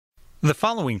The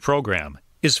following program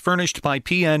is furnished by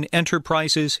PN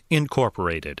Enterprises,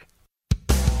 Incorporated.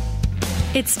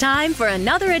 It's time for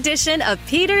another edition of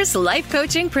Peter's Life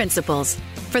Coaching Principles.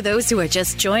 For those who are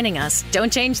just joining us,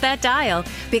 don't change that dial,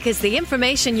 because the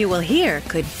information you will hear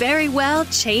could very well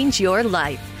change your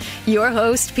life. Your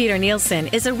host, Peter Nielsen,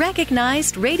 is a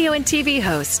recognized radio and TV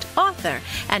host, author,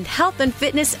 and health and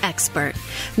fitness expert.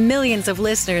 Millions of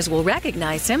listeners will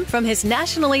recognize him from his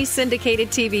nationally syndicated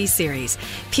TV series,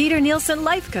 Peter Nielsen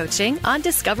Life Coaching on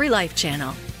Discovery Life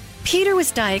Channel. Peter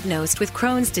was diagnosed with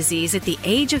Crohn's disease at the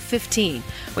age of 15,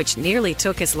 which nearly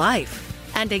took his life.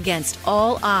 And against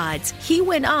all odds, he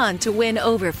went on to win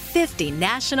over 50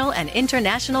 national and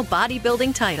international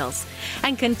bodybuilding titles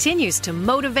and continues to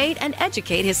motivate and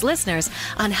educate his listeners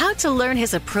on how to learn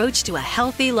his approach to a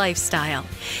healthy lifestyle.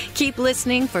 Keep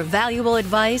listening for valuable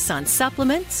advice on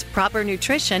supplements, proper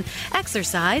nutrition,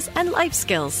 exercise, and life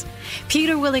skills.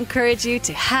 Peter will encourage you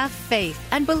to have faith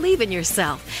and believe in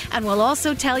yourself, and will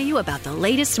also tell you about the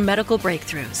latest medical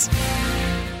breakthroughs.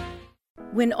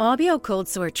 When Aubio Cold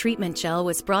Sore Treatment Gel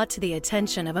was brought to the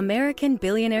attention of American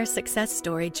billionaire success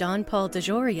story John Paul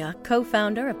DeJoria,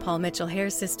 co-founder of Paul Mitchell Hair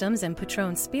Systems and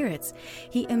Patron Spirits,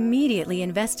 he immediately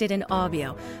invested in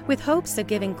Aubio with hopes of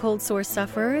giving cold sore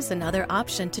sufferers another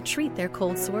option to treat their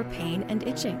cold sore pain and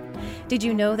itching. Did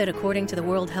you know that according to the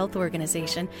World Health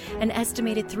Organization, an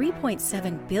estimated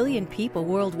 3.7 billion people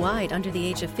worldwide under the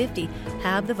age of 50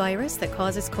 have the virus that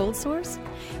causes cold sores?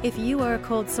 If you are a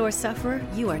cold sore sufferer,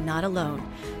 you are not alone.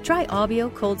 Try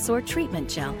Aubio Cold Sore Treatment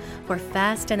Gel for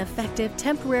fast and effective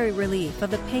temporary relief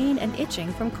of the pain and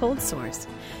itching from cold sores.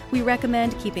 We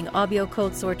recommend keeping Aubio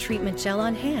Cold Sore Treatment Gel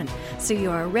on hand so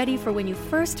you are ready for when you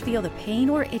first feel the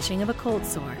pain or itching of a cold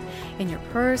sore. In your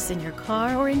purse, in your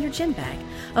car, or in your gym bag,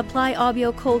 apply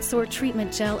Aubio Cold Sore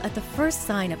Treatment Gel at the first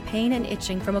sign of pain and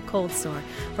itching from a cold sore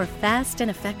for fast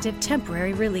and effective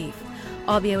temporary relief.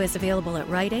 Aubio is available at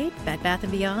Rite Aid, Bed Bath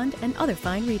 & Beyond, and other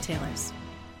fine retailers.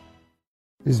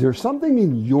 Is there something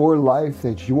in your life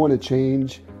that you want to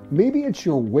change? Maybe it's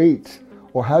your weight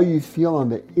or how you feel on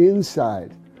the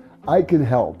inside. I can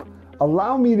help.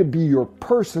 Allow me to be your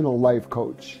personal life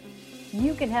coach.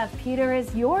 You can have Peter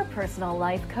as your personal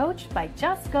life coach by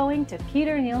just going to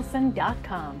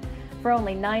peternielsen.com. For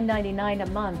only $9.99 a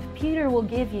month, Peter will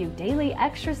give you daily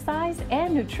exercise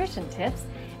and nutrition tips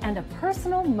and a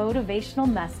personal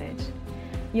motivational message.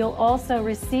 You'll also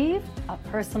receive a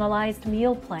personalized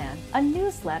meal plan, a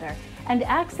newsletter, and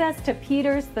access to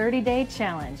Peter's 30-day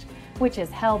challenge, which has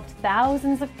helped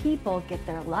thousands of people get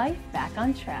their life back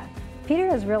on track. Peter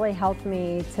has really helped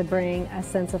me to bring a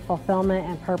sense of fulfillment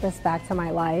and purpose back to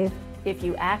my life. If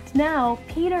you act now,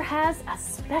 Peter has a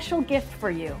special gift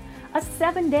for you, a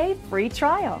 7-day free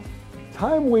trial.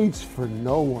 Time waits for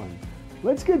no one.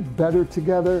 Let's get better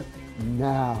together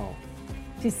now.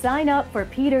 To sign up for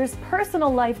Peter's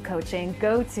personal life coaching,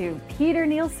 go to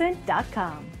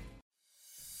peternielsen.com.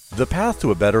 The path to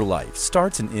a better life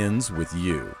starts and ends with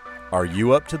you. Are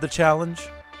you up to the challenge?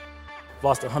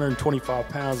 Lost 125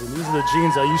 pounds, and these are the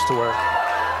jeans I used to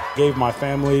wear. Gave my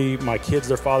family, my kids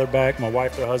their father back, my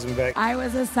wife their husband back. I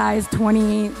was a size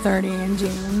 28-30 in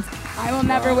jeans. I will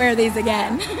never wear these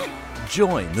again.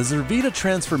 Join the Zervita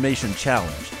Transformation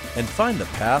Challenge and find the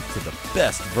path to the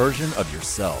best version of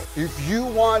yourself. If you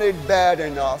want it bad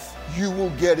enough, you will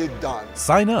get it done.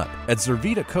 Sign up at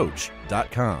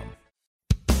ZervitaCoach.com.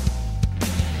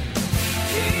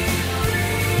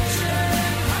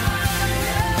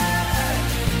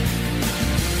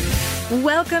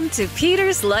 Welcome to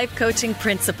Peter's Life Coaching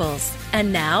Principles.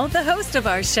 And now, the host of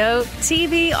our show,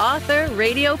 TV, author,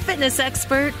 radio fitness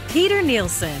expert, Peter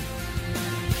Nielsen.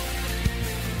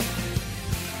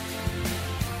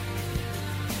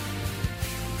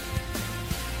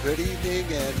 Good evening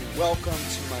and welcome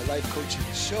to my life coaching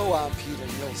show. I'm Peter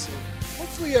Nielsen.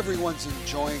 Hopefully everyone's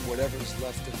enjoying whatever's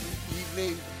left of the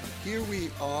evening. Here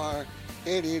we are,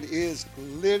 and it is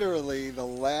literally the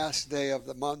last day of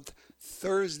the month,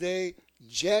 Thursday,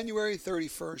 January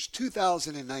 31st,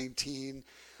 2019.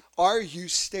 Are you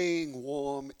staying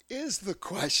warm is the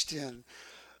question.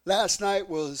 Last night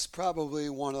was probably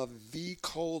one of the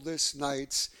coldest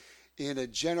nights in a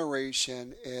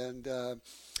generation, and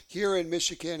here in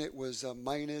Michigan, it was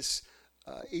minus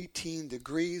 18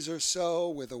 degrees or so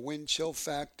with a wind chill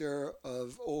factor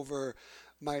of over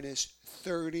minus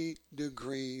 30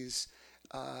 degrees.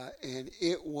 And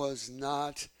it was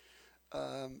not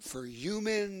for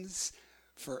humans,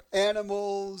 for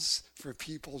animals, for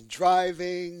people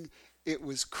driving. It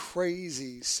was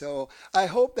crazy. So I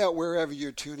hope that wherever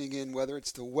you're tuning in, whether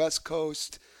it's the West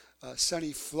Coast,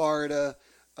 sunny Florida,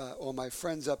 or my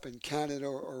friends up in Canada,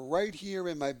 or right here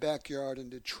in my backyard in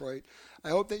Detroit. I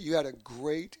hope that you had a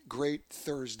great, great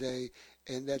Thursday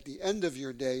and that the end of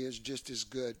your day is just as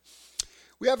good.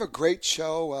 We have a great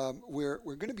show. We're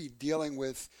going to be dealing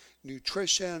with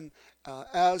nutrition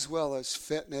as well as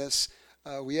fitness.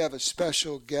 We have a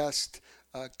special guest,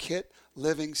 Kit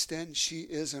Livingston. She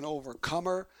is an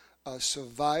overcomer, a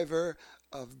survivor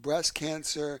of breast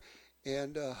cancer,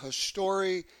 and her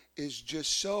story is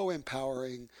just so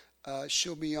empowering.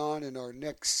 She'll be on in our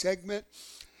next segment,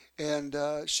 and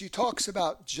she talks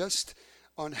about just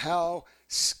on how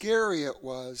scary it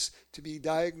was to be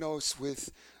diagnosed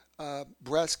with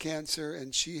breast cancer,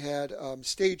 and she had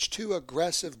stage 2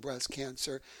 aggressive breast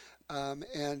cancer,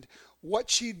 and what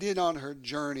she did on her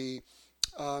journey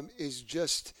is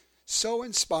just so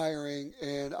inspiring,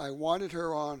 and I wanted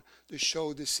her on the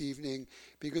show this evening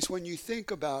because when you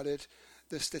think about it,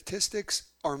 the statistics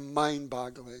are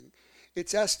mind-boggling.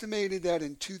 It's estimated that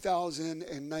in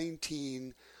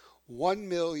 2019,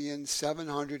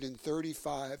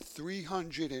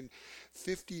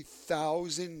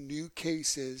 350,000 new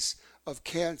cases of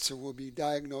cancer will be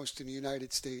diagnosed in the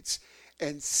United States,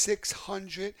 and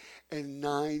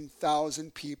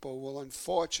 609,000 people will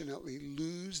unfortunately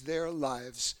lose their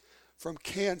lives from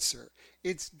cancer.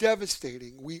 It's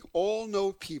devastating. We all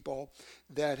know people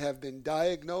that have been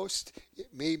diagnosed.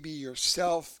 It may be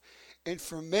yourself, and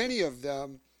for many of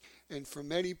them, and for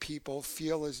many people,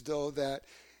 feel as though that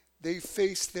they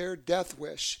face their death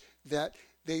wish, that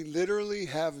they literally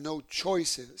have no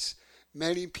choices.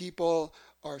 Many people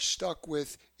are stuck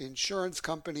with insurance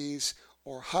companies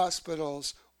or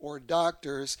hospitals or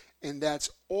doctors, and that's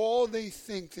all they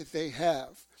think that they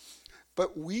have.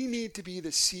 But we need to be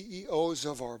the CEOs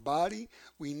of our body.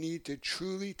 We need to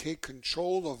truly take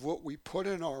control of what we put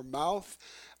in our mouth.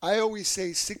 I always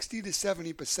say 60 to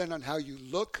 70% on how you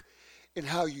look and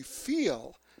how you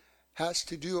feel has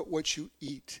to do with what you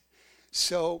eat.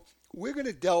 So we're going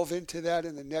to delve into that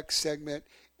in the next segment.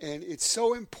 And it's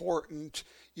so important,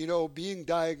 being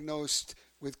diagnosed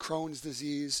with Crohn's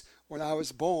disease. When I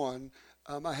was born,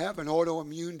 I have an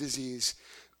autoimmune disease.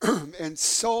 And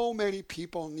so many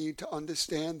people need to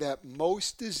understand that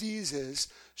most diseases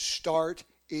start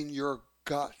in your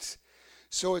gut.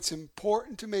 So it's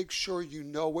important to make sure you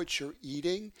know what you're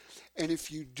eating. And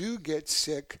if you do get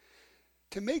sick,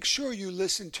 to make sure you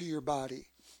listen to your body.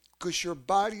 Because your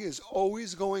body is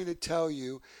always going to tell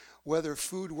you whether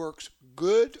food works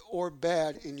good or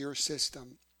bad in your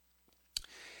system.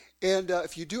 And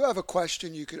if you do have a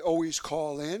question, you can always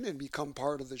call in and become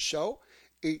part of the show.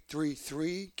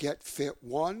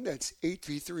 833-GET-FIT-1. That's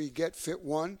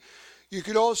 833-GET-FIT-1. You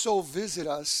could also visit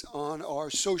us on our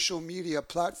social media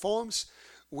platforms,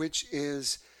 which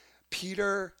is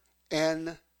Peter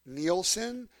N.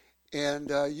 Nielsen.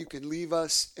 And you can leave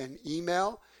us an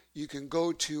email. You can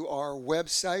go to our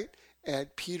website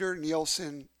at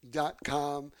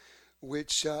peternielsen.com,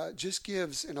 which just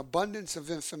gives an abundance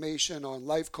of information on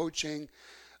life coaching.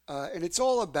 And it's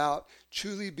all about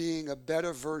truly being a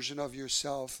better version of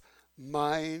yourself,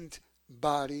 mind,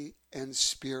 body, and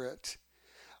spirit.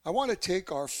 I want to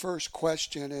take our first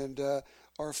question, and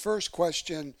our first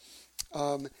question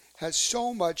has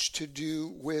so much to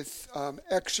do with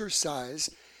exercise,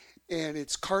 and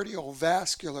it's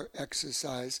cardiovascular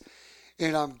exercise.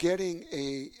 And I'm getting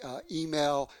a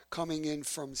email coming in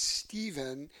from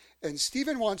Stephen, and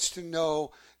Stephen wants to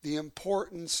know the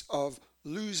importance of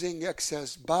losing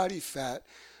excess body fat,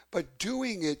 but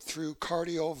doing it through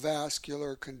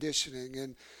cardiovascular conditioning.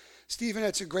 And Stephen,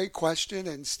 that's a great question,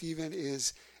 and Stephen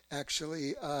is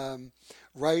actually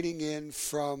writing in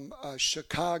from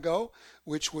Chicago,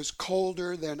 which was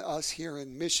colder than us here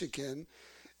in Michigan.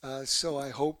 So I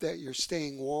hope that you're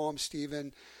staying warm,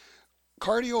 Stephen.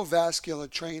 Cardiovascular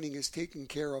training is taking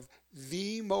care of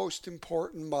the most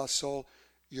important muscle,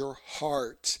 your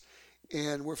heart.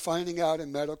 And we're finding out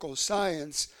in medical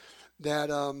science that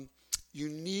you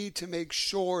need to make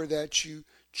sure that you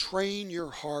train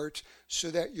your heart so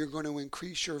that you're going to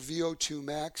increase your VO2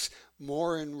 max,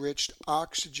 more enriched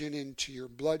oxygen into your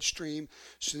bloodstream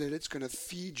so that it's going to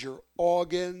feed your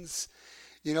organs.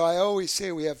 I always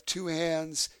say we have 2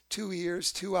 hands, 2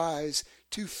 ears, 2 eyes,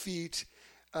 2 feet,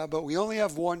 but we only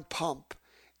have 1 pump.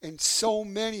 And so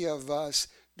many of us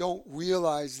don't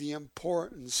realize the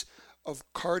importance of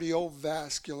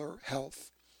cardiovascular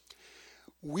health.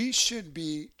 We should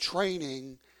be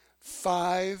training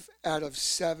 5 out of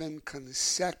 7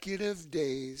 consecutive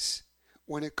days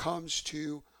when it comes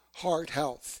to heart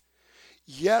health.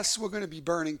 Yes, we're going to be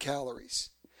burning calories,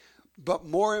 but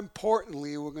more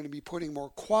importantly, we're going to be putting more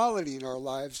quality in our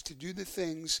lives to do the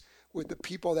things with the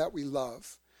people that we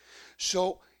love.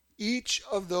 So each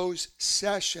of those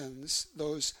sessions,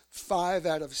 those 5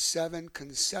 out of 7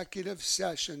 consecutive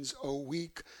sessions a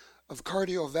week of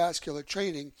cardiovascular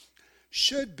training,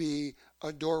 should be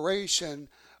a duration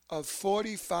of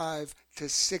 45 to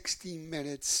 60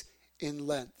 minutes in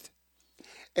length.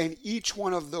 And each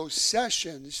one of those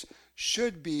sessions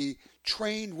should be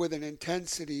trained with an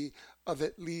intensity of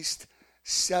at least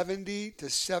 70 to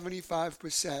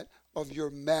 75% of your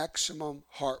maximum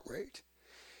heart rate.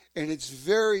 And it's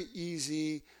very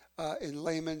easy in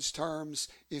layman's terms.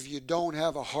 If you don't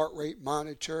have a heart rate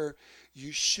monitor,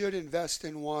 you should invest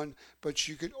in one, but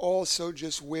you could also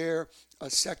just wear a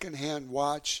secondhand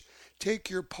watch. Take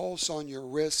your pulse on your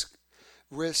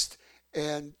wrist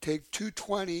and take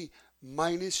 220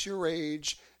 minus your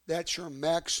age. That's your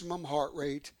maximum heart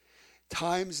rate.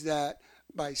 Times that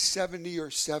by 70 or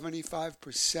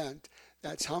 75%.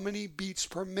 That's how many beats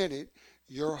per minute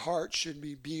your heart should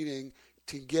be beating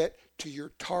to get to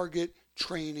your target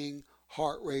training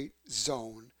heart rate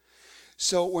zone.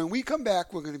 So when we come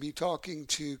back, we're going to be talking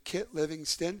to Kit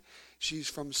Livingston. She's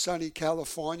from sunny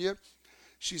California.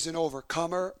 She's an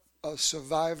overcomer, a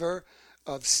survivor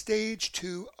of stage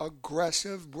 2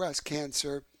 aggressive breast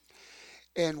cancer.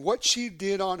 And what she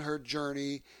did on her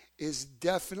journey is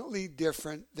definitely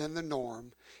different than the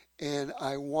norm. And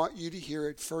I want you to hear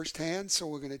it firsthand. So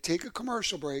we're going to take a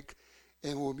commercial break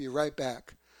and we'll be right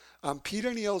back. I'm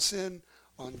Peter Nielsen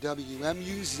on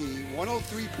WMUZ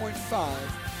 103.5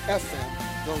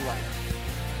 FM, The Light.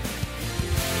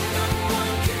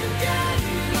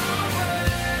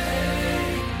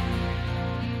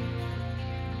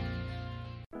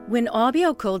 When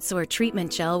Aubio Cold Sore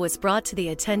Treatment Gel was brought to the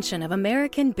attention of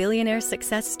American billionaire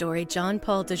success story John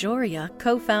Paul DeJoria,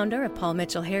 co-founder of Paul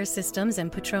Mitchell Hair Systems and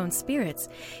Patron Spirits,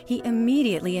 he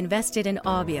immediately invested in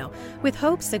Aubio with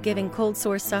hopes of giving cold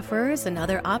sore sufferers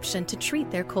another option to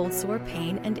treat their cold sore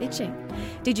pain and itching.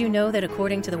 Did you know that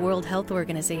according to the World Health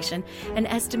Organization, an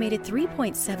estimated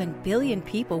 3.7 billion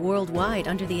people worldwide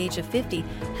under the age of 50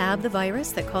 have the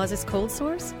virus that causes cold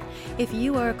sores? If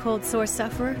you are a cold sore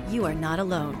sufferer, you are not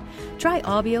alone. Try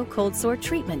Aubio Cold Sore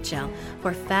Treatment Gel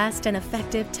for fast and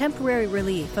effective temporary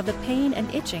relief of the pain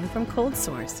and itching from cold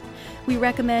sores. We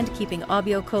recommend keeping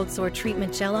Aubio Cold Sore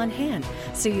Treatment Gel on hand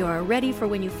so you are ready for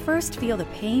when you first feel the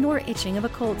pain or itching of a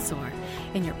cold sore.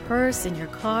 In your purse, in your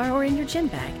car, or in your gym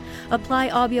bag, apply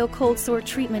Aubio Cold Sore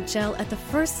Treatment Gel at the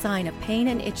first sign of pain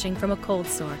and itching from a cold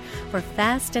sore for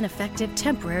fast and effective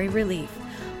temporary relief.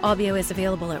 Aubio is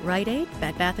available at Rite Aid,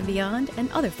 Bed Bath & Beyond,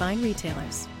 and other fine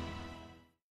retailers.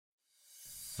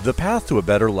 The path to a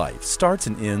better life starts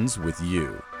and ends with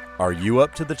you. Are you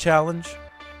up to the challenge?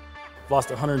 Lost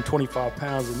 125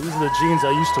 pounds, and these are the jeans I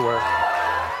used to wear.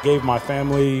 Gave my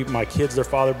family, my kids their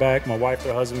father back, my wife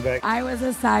their husband back. I was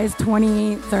a size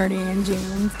 28-30 in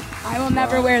jeans. I will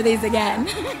never wear these again.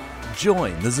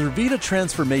 Join the Zervita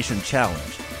Transformation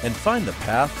Challenge and find the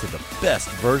path to the best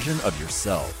version of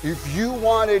yourself. If you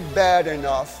want it bad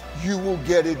enough, you will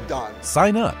get it done.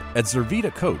 Sign up at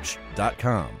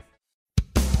ZervitaCoach.com.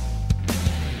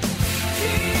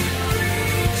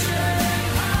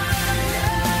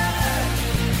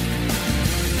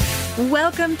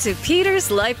 Welcome to Peter's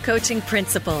Life Coaching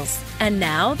Principles. And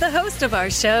now, the host of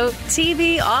our show,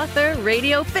 TV, author,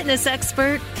 radio fitness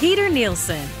expert, Peter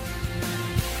Nielsen.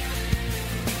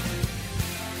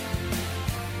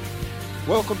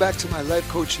 Welcome back to my life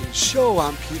coaching show.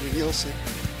 I'm Peter Nielsen.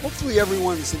 Hopefully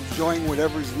everyone's enjoying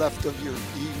whatever's left of your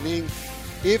evening.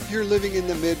 If you're living in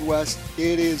the Midwest,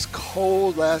 it is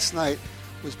cold. Last night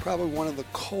was probably one of the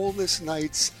coldest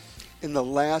nights in the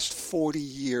last 40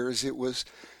 years. It was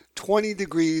 20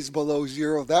 degrees below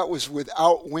zero. That was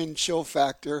without wind chill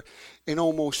factor, and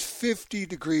almost 50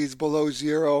 degrees below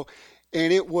zero.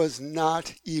 And it was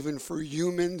not even for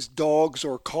humans, dogs,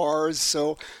 or cars.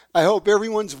 So I hope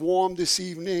everyone's warm this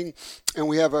evening and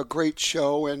we have a great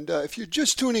show. And if you're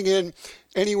just tuning in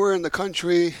anywhere in the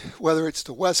country, whether it's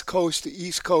the West Coast, the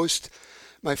East Coast,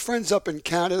 my friends up in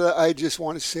Canada, I just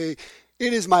want to say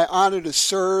it is my honor to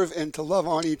serve and to love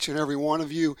on each and every one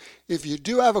of you. If you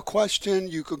do have a question,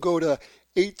 you could go to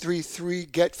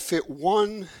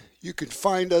 833-GET-FIT-1. You can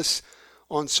find us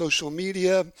on social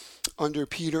media under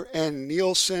Peter N.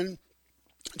 Nielsen.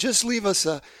 Just leave us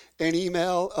an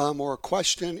email or a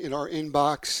question in our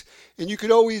inbox. And you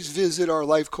could always visit our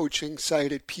life coaching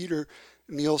site at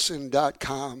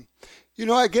peternielsen.com. You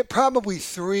know, I get probably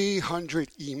 300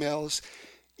 emails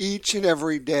each and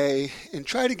every day and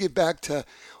try to get back to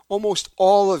almost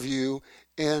all of you,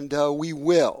 and we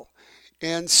will.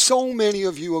 And so many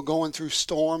of you are going through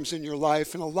storms in your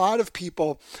life, and a lot of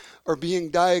people are being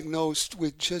diagnosed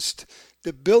with just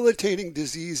debilitating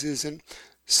diseases, and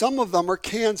Some of them are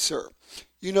cancer.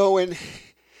 You know, in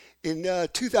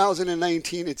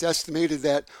 2019, it's estimated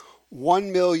that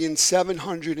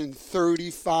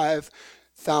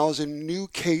 1,735,000 new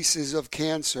cases of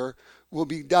cancer will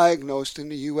be diagnosed in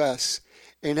the U.S.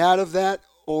 And out of that,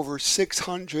 over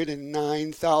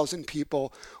 609,000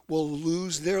 people will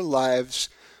lose their lives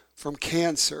from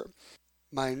cancer.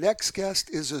 My next guest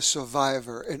is a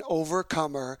survivor, an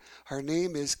overcomer. Her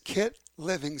name is Kit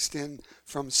Livingston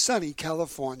from sunny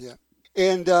California.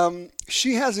 And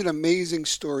she has an amazing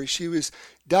story. She was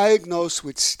diagnosed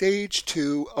with stage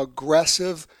 2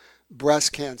 aggressive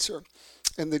breast cancer.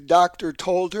 And the doctor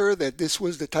told her that this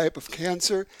was the type of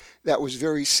cancer that was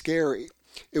very scary.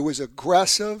 It was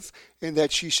aggressive and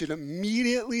that she should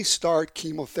immediately start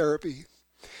chemotherapy.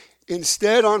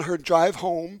 Instead, on her drive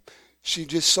home, she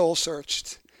just soul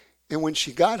searched. And when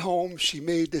she got home, she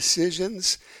made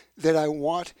decisions that I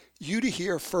want you to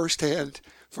hear firsthand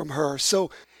from her.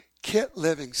 So, Kit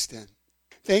Livingston,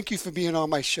 thank you for being on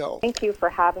my show. Thank you for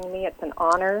having me. It's an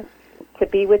honor to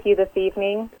be with you this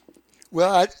evening.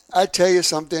 Well, I tell you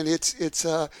something. It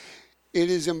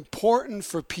is important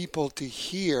for people to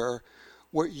hear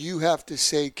what you have to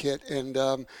say, Kit.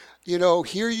 And you know,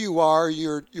 here you are.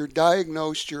 You're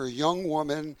diagnosed. You're a young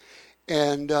woman,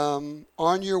 and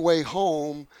on your way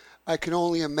home, I can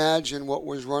only imagine what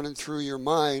was running through your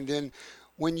mind. And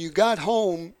when you got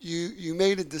home, you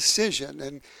made a decision,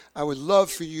 and I would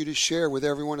love for you to share with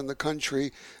everyone in the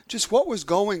country just what was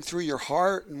going through your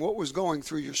heart and what was going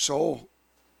through your soul.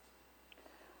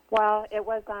 Well, it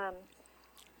was kind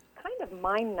of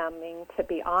mind-numbing, to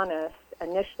be honest.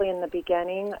 Initially, in the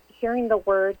beginning, hearing the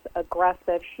words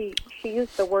aggressive, she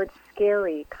used the word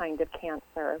scary kind of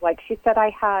cancer. Like she said, I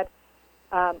had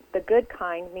the good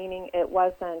kind, meaning it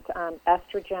wasn't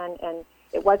estrogen and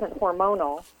it wasn't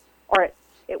hormonal, or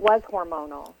it was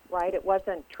hormonal, right? It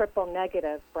wasn't triple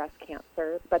negative breast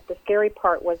cancer, but the scary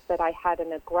part was that I had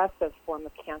an aggressive form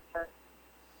of cancer.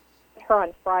 Her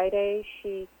on Friday,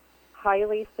 she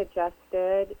highly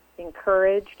suggested,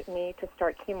 encouraged me to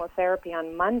start chemotherapy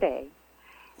on Monday.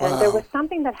 And there was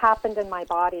something that happened in my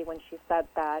body when she said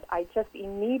that. I just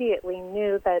immediately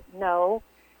knew that, no,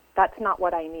 that's not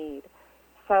what I need.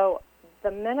 So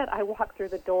the minute I walked through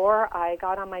the door, I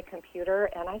got on my computer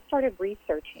and I started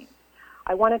researching.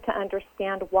 I wanted to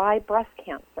understand why breast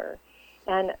cancer,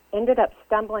 and ended up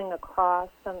stumbling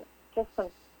across some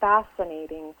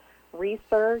fascinating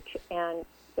research and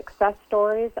success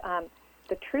stories.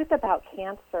 The Truth About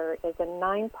Cancer is a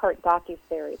 9-part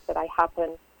docuseries that I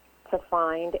happened to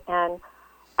find, and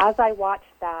as I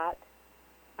watched that,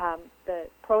 the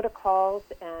protocols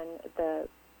and the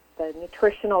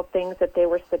nutritional things that they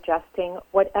were suggesting,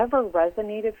 whatever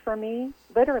resonated for me,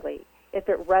 literally, if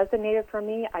it resonated for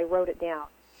me, I wrote it down.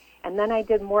 And then I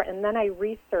did more, and then I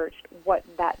researched what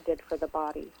that did for the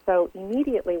body. So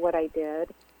immediately what I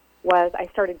did was I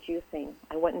started juicing.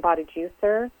 I went and bought a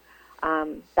juicer.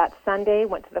 That Sunday,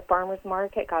 went to the farmer's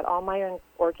market, got all my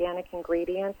organic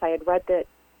ingredients. I had read that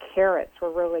carrots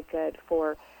were really good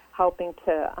for helping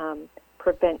to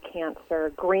prevent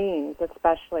cancer, greens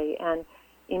especially, and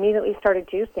immediately started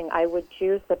juicing. I would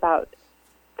juice about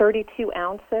 32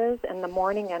 ounces in the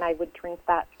morning, and I would drink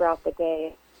that throughout the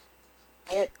day.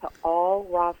 To all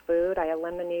raw food. I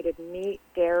eliminated meat,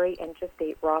 dairy, and just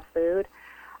ate raw food.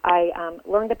 I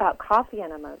learned about coffee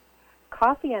enemas.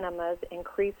 Coffee enemas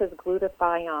increases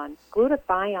glutathione.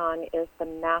 Glutathione is the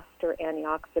master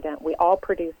antioxidant. We all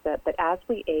produce it, but as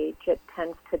we age, it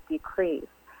tends to decrease.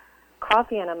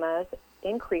 Coffee enemas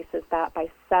increases that by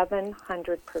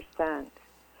 700%,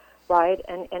 right?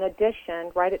 And in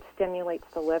addition, right, it stimulates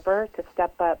the liver to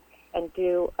step up and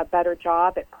do a better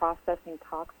job at processing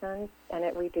toxins, and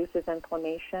it reduces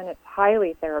inflammation. It's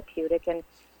highly therapeutic and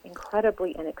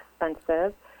incredibly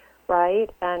inexpensive, right?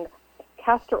 And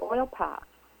castor oil packs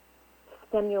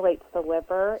stimulates the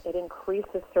liver. It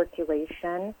increases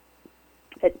circulation.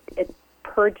 It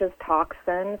purges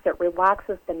toxins. It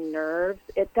relaxes the nerves.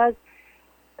 It does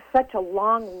such a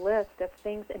long list of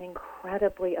things and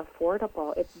incredibly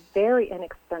affordable. It's very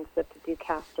inexpensive to do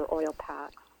castor oil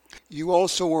packs. You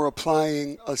also were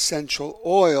applying essential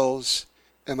oils,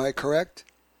 am I correct?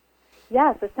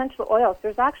 Yes, essential oils.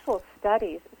 There's actual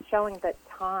studies showing that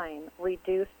thyme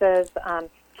reduces,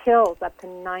 kills up to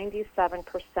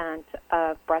 97%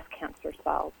 of breast cancer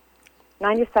cells.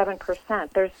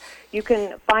 97%. You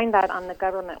can find that on the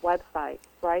government website,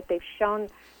 right? They've shown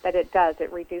that it does.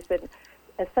 It reduces.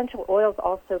 Essential oils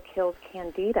also kills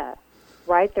candida,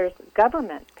 right? There's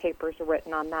government papers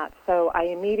written on that. So I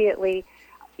immediately,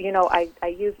 I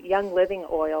use Young Living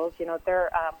oils. They're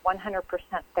 100%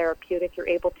 therapeutic. You're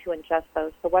able to ingest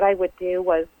those. So what I would do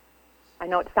was I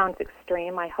know it sounds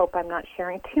extreme. I hope I'm not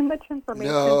sharing too much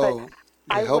information. No,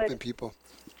 but you're helping people.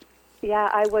 Yeah,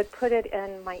 I would put it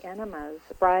in my enemas,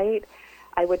 right?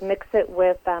 I would mix it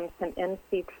with some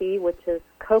MCT, which is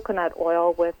coconut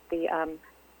oil with the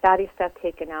fatty stuff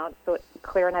taken out, so it's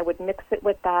clear, and I would mix it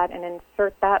with that and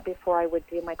insert that before I would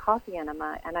do my coffee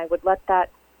enema, and I would let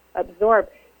that absorb.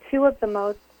 Two of the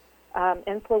most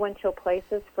influential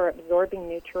places for absorbing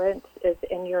nutrients is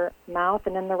in your mouth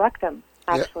and in the rectum,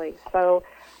 actually. Yeah. So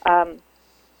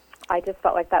I just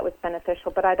felt like that was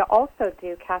beneficial. But I'd also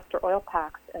do castor oil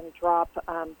packs and drop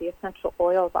the essential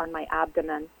oils on my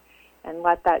abdomen and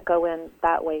let that go in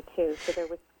that way, too. So there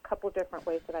was a couple different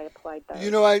ways that I applied those.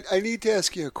 You know, I need to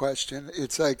ask you a question.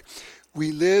 It's like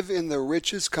we live in the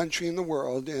richest country in the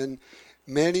world, and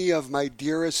many of my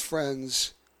dearest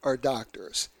friends are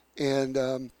doctors.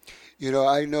 And, you know,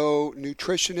 I know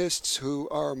nutritionists who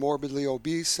are morbidly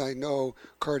obese. I know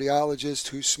cardiologists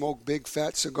who smoke big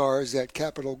fat cigars at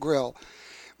Capitol Grill.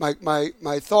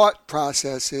 My thought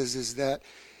process is that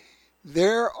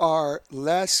there are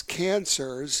less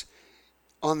cancers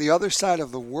on the other side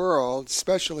of the world,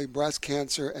 especially breast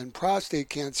cancer and prostate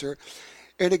cancer.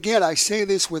 And again, I say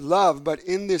this with love, but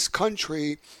in this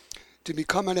country, to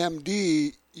become an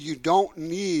MD, you don't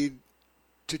need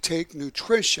to take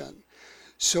nutrition.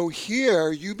 So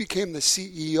here, you became the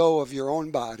CEO of your own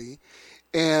body,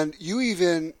 and you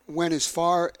even went as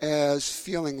far as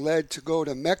feeling led to go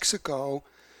to Mexico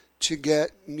to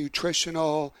get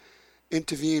nutritional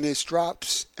intravenous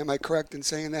drops. Am I correct in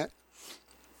saying that?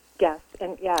 Yes,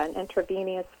 and an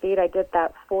intravenous feed. I did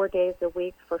that 4 days a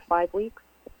week for 5 weeks.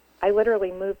 I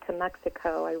literally moved to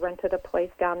Mexico. I rented a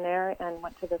place down there and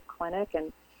went to this clinic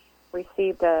and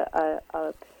received a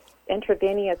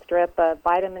intravenous drip of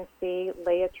vitamin C,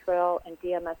 Laetrile, and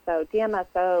DMSO.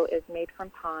 DMSO is made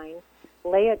from pine.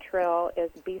 Laetrile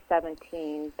is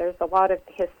B17. There's a lot of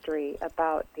history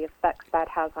about the effects that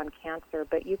has on cancer,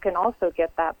 but you can also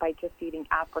get that by just eating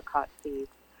apricot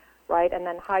seeds, right? And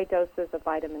then high doses of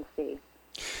vitamin C.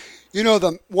 You know,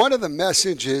 one of the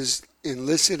messages in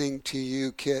listening to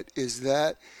you, Kit, is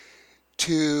that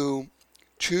to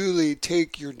truly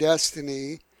take your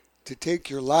destiny, to take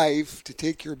your life, to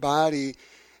take your body,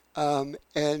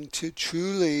 and to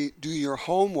truly do your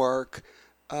homework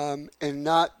and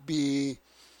not be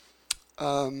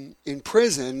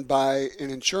imprisoned by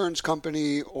an insurance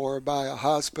company or by a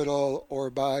hospital or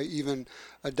by even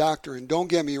a doctor. And don't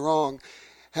get me wrong,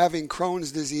 having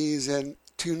Crohn's disease and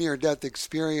 2 near-death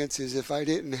experiences, if I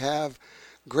didn't have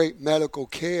great medical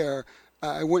care,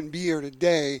 I wouldn't be here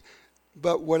today.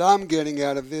 But what I'm getting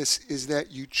out of this is that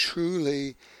you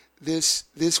truly,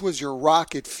 this was your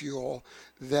rocket fuel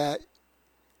that,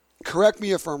 correct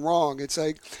me if I'm wrong, it's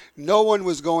like no one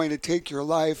was going to take your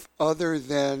life other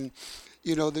than,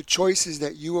 you know, the choices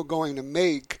that you were going to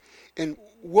make. And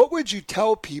what would you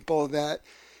tell people that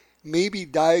may be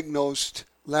diagnosed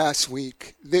last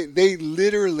week? They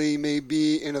literally may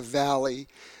be in a valley.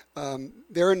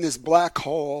 They're in this black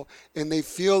hole, and they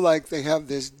feel like they have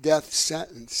this death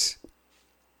sentence.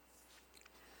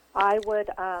 I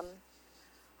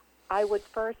would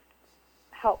first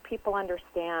help people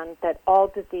understand that all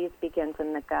disease begins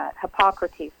in the gut.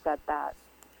 Hippocrates said that,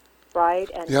 right?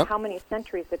 And Yep. How many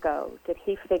centuries ago did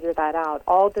he figure that out?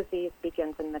 All disease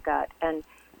begins in the gut, and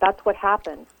that's what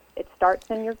happens. It starts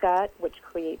in your gut, which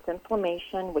creates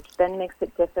inflammation, which then makes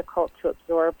it difficult to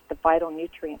absorb the vital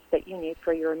nutrients that you need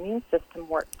for your immune system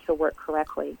to work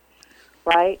correctly,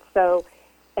 right? So,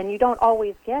 and you don't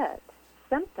always get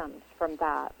symptoms from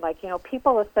that. Like, you know,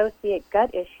 people associate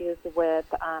gut issues with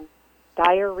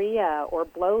diarrhea or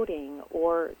bloating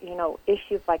or, you know,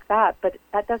 issues like that, but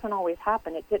that doesn't always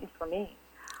happen. It didn't for me.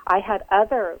 I had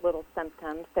other little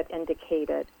symptoms that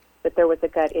indicated that there was a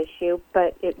gut issue,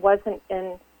 but it wasn't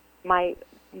in my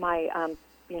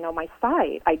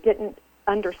sight. I didn't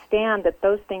understand that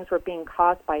those things were being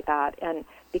caused by that, and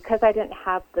because I didn't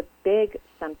have the big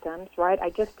symptoms, right,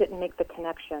 I just didn't make the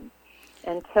connection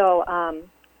until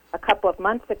a couple of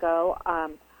months ago.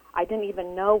 I didn't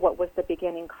even know what was the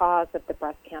beginning cause of the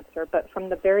breast cancer, but from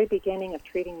the very beginning of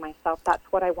treating myself, that's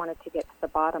what I wanted to get to the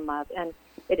bottom of, and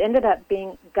it ended up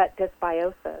being gut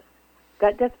dysbiosis.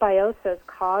 Gut dysbiosis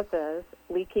causes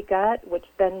leaky gut, which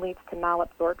then leads to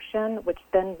malabsorption, which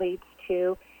then leads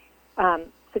to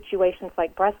situations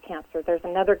like breast cancer. There's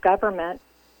another government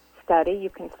study, you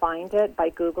can find it by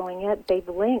Googling it. They've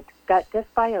linked gut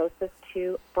dysbiosis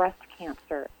to breast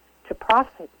cancer, to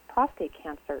prostate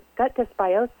cancer. Gut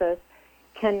dysbiosis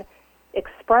can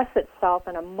express itself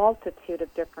in a multitude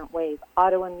of different ways.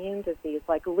 Autoimmune disease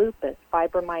like lupus,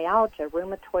 fibromyalgia,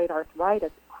 rheumatoid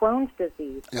arthritis, Crohn's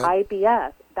disease, Yep.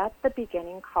 IBS. That's the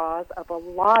beginning cause of a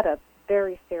lot of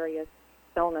very serious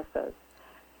illnesses.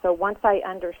 So once I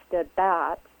understood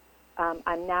that,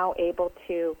 I'm now able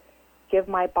to give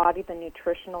my body the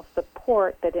nutritional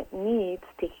support that it needs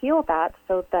to heal that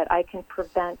so that I can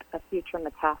prevent a future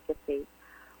metastasis,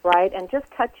 right? And just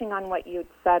touching on what you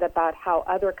said about how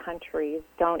other countries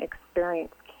don't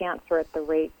experience cancer at the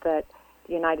rate that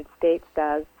the United States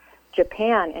does,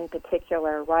 Japan in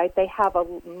particular, right? They have a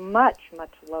much,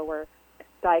 much lower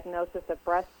diagnosis of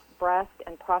breast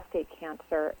and prostate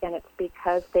cancer, and it's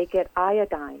because they get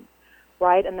iodine.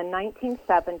 Right? In the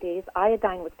 1970s,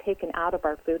 iodine was taken out of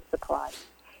our food supply.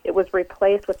 It was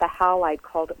replaced with a halide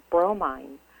called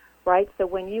bromine, right? So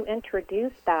when you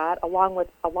introduce that, along with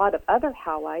a lot of other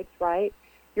halides, right,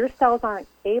 your cells aren't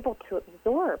able to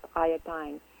absorb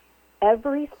iodine.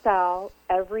 Every cell,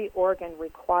 every organ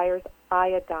requires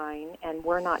iodine, and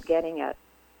we're not getting it.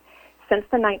 Since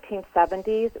the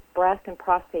 1970s, breast and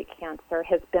prostate cancer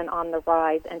has been on the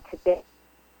rise, and today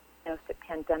it's at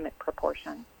pandemic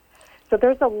proportions. So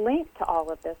there's a link to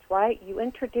all of this, right? You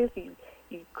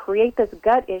create this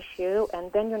gut issue,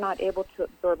 and then you're not able to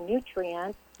absorb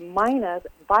nutrients minus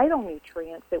vital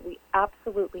nutrients that we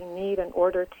absolutely need in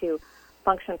order to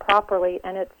function properly.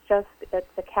 And it's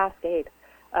a cascade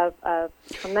of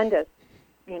tremendous,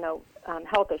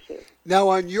 health issues. Now,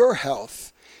 on your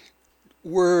health,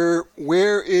 where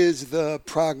is the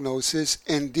prognosis,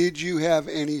 and did you have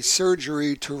any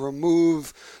surgery to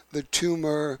remove the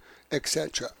tumor,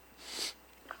 etc.?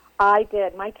 I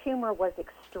did. My tumor was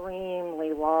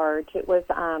extremely large. It was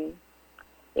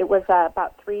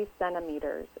about 3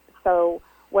 centimeters. So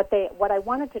what I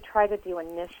wanted to try to do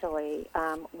initially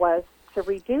was to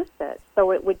reduce it, so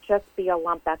it would just be a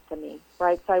lumpectomy,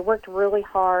 right? So I worked really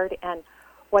hard, and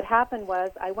what happened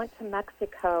was I went to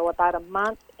Mexico about a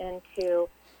month into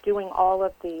doing all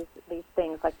of these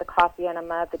things, like the coffee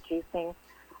enema, the juicing.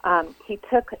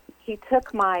 He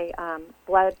took my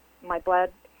blood,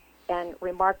 and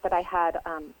remarked that I had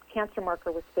cancer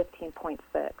marker was 15.6.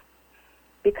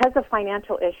 Because of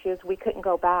financial issues, we couldn't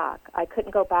go back. I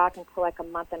couldn't go back until like a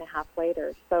month and a half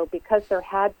later. So because there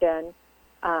had been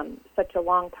such a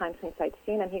long time since I'd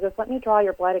seen him, he goes, "Let me draw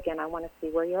your blood again. I want to see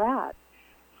where you're at."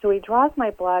 So he draws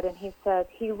my blood, and he said,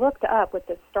 he looked up with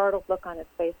this startled look on his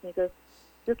face, and he goes,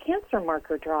 "Your cancer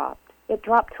marker dropped. It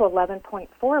dropped to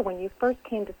 11.4. When you first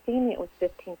came to see me, it was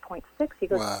 15.6. He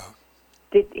goes, wow.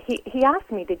 He asked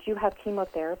me, "Did you have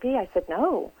chemotherapy?" I said,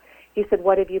 "No." He said,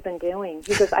 "What have you been doing?"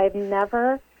 He goes, "I have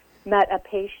never met a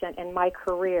patient in my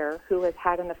career who has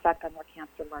had an effect on their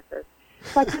cancer markers."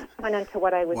 So I just went into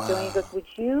what I was doing. He goes, "Would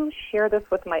you share this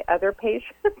with my other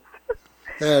patients?"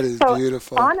 That is so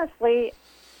beautiful. Honestly,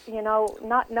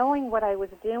 not knowing what I was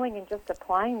doing and just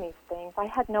applying these things, I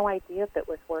had no idea if it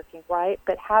was working, right?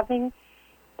 But having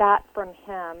that from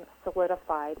him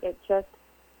solidified, it just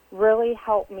really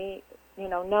helped me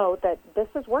know that this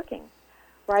is working,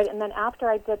 right? And then after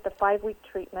I did the 5-week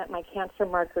treatment, my cancer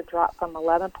marker dropped from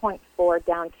 11.4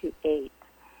 down to 8.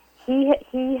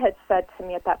 He had said to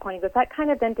me at that point, he goes, "That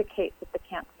kind of indicates that the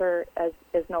cancer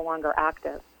is no longer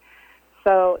active."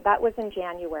 So that was in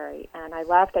January, and I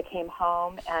left. I came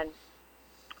home, and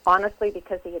honestly,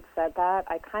 because he had said that,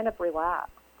 I kind of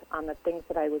relaxed on the things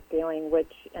that I was doing,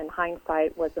 which in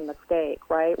hindsight was a mistake,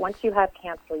 right? Once you have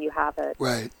cancer, you have it.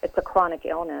 Right. It's a chronic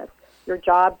illness. Your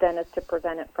job then is to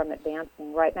prevent it from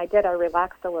advancing, right? And I did. I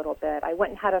relaxed a little bit. I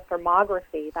went and had a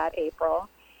thermography that April,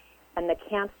 and the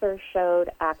cancer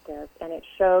showed active, and it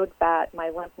showed that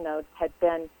my lymph nodes had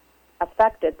been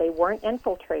affected. They weren't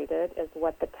infiltrated, is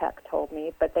what the tech told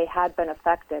me, but they had been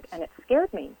affected, and it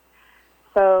scared me.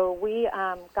 So we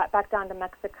got back down to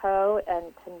Mexico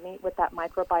and to meet with that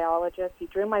microbiologist. He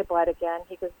drew my blood again.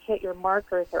 He goes, "Kit, your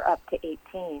markers are up to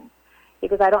 18. He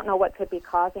goes, "I don't know what could be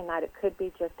causing that. It could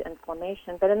be just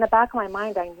inflammation." But in the back of my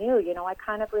mind, I knew, I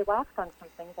kind of relaxed on some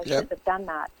things. I shouldn't have done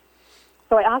that.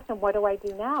 So I asked him, "What do I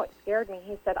do now?" It scared me.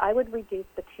 He said, "I would reduce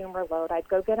the tumor load. I'd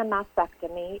go get a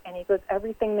mastectomy." And he goes,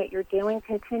 "Everything that you're doing,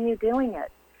 continue doing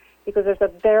it. Because there's a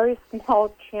very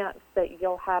small chance that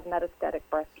you'll have metastatic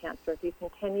breast cancer if you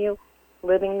continue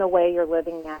living the way you're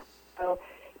living now." So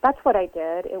that's what I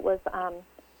did. It was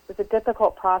a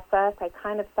difficult process. I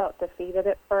kind of felt defeated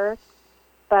at first.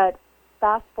 But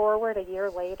fast forward a year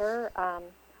later,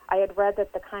 I had read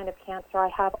that the kind of cancer I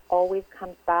have always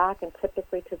comes back, and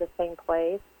typically to the same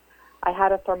place. I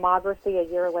had a thermography a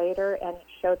year later, and it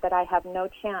showed that I have no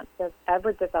chance of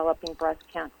ever developing breast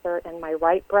cancer in my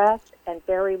right breast, and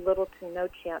very little to no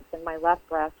chance in my left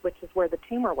breast, which is where the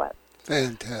tumor was.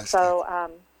 Fantastic. So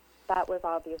that was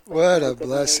obviously what a good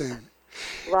blessing. news.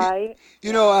 right?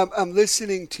 You know, I'm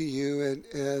listening to you,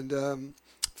 and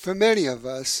for many of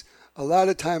us, a lot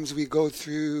of times we go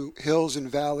through hills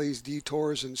and valleys,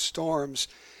 detours and storms,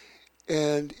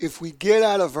 and if we get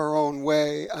out of our own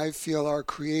way, I feel our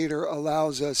Creator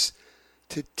allows us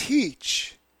to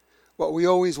teach what we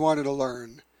always wanted to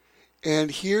learn.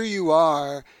 And here you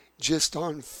are, just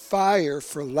on fire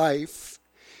for life.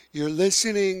 You're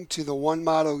listening to the one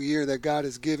model year that God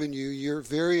has given you. You're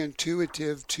very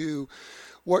intuitive to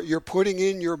what you're putting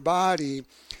in your body.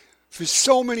 For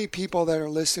so many people that are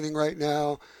listening right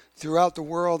now throughout the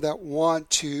world that want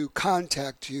to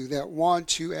contact you, that want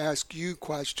to ask you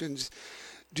questions,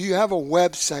 do you have a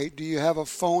website? Do you have a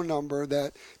phone number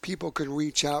that people can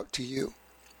reach out to you?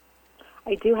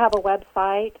 I do have a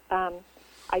website.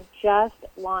 I just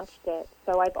launched it,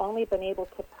 so I've only been able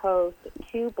to post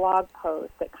 2 blog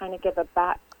posts that kind of give a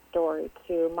backstory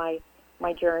to my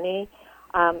journey.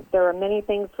 There are many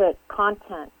things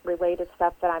content related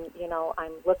stuff that I'm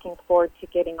looking forward to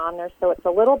getting on there. So it's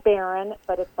a little barren,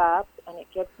 but it's up and it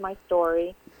gives my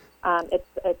story. It's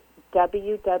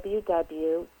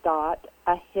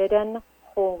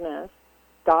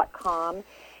www.ahiddenwholeness.com,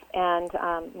 and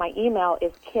my email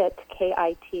is kit,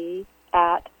 K-I-T,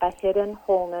 at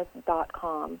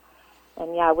ahiddenwholeness.com.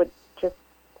 And yeah, I would just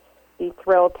be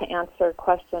thrilled to answer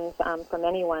questions from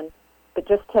anyone. But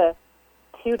just to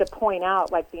point out,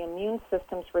 like, the immune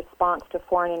system's response to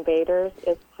foreign invaders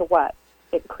is to what?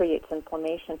 It creates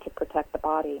inflammation to protect the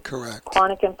body. Correct.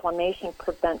 Chronic inflammation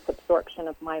prevents absorption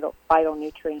of vital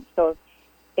nutrients. So if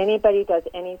anybody does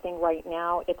anything right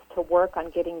now, it's to work on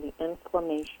getting the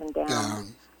inflammation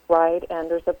down. Right? And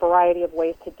there's a variety of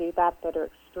ways to do that are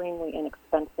extremely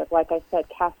inexpensive. Like I said,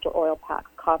 castor oil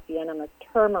packs, coffee enema,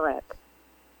 turmeric.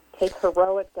 Take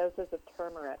heroic doses of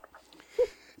turmeric.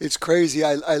 It's crazy.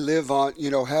 I live on,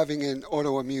 having an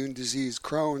autoimmune disease,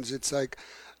 Crohn's. It's like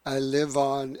I live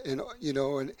on an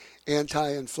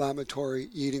anti-inflammatory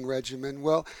eating regimen.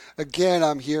 Well, again,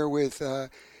 I'm here with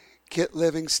Kit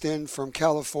Livingston from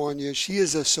California. She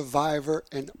is a survivor,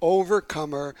 an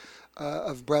overcomer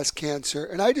of breast cancer.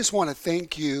 And I just want to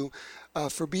thank you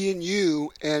for being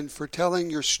you and for telling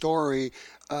your story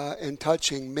and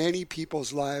touching many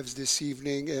people's lives this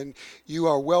evening. And you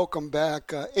are welcome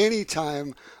back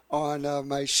anytime on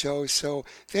my show. So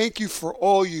thank you for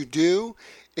all you do.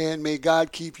 And may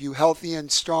God keep you healthy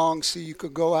and strong so you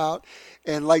could go out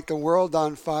and light the world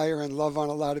on fire and love on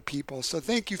a lot of people. So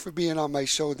thank you for being on my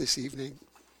show this evening.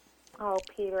 Oh,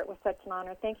 Peter, it was such an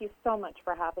honor. Thank you so much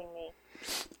for having me.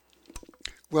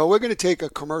 Well, we're going to take a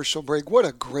commercial break. What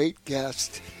a great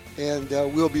guest. And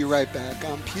we'll be right back.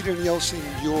 I'm Peter Nielsen,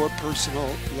 your personal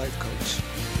life coach.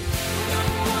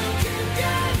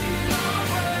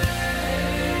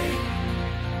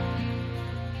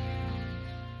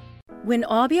 When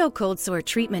Aubio Cold Sore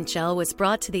Treatment Gel was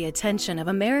brought to the attention of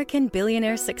American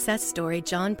billionaire success story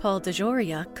John Paul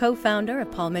DeJoria, co-founder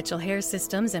of Paul Mitchell Hair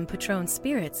Systems and Patron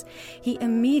Spirits, he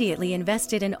immediately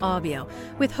invested in Aubio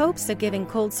with hopes of giving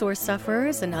cold sore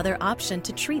sufferers another option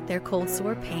to treat their cold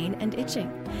sore pain and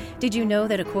itching. Did you know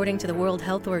that according to the World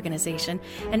Health Organization,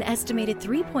 an estimated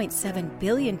 3.7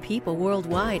 billion people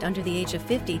worldwide under the age of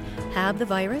 50 have the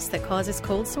virus that causes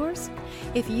cold sores?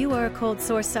 If you are a cold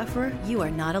sore sufferer, you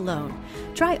are not alone.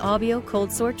 Try Aubio Cold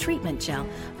Sore Treatment Gel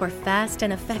for fast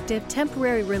and effective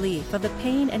temporary relief of the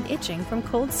pain and itching from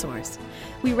cold sores.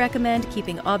 We recommend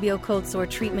keeping Aubio Cold Sore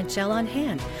Treatment Gel on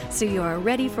hand so you are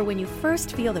ready for when you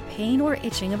first feel the pain or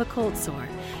itching of a cold sore.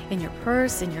 In your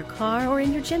purse, in your car, or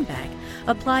in your gym bag,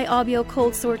 apply Aubio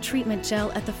Cold Sore Treatment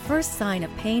Gel at the first sign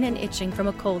of pain and itching from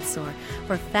a cold sore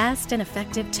for fast and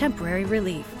effective temporary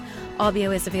relief.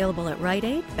 Aubio is available at Rite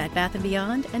Aid, Bed Bath &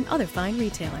 Beyond, and other fine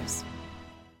retailers.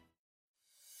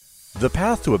 The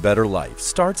path to a better life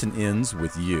starts and ends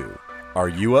with you. Are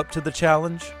you up to the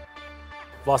challenge?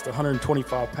 Lost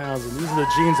 125 pounds, and these are the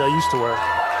jeans I used to wear.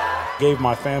 Gave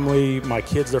my family, my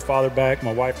kids their father back,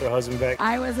 my wife their husband back.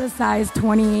 I was a size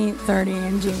 28-30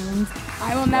 in jeans.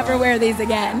 I will never wear these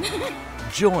again.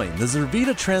 Join the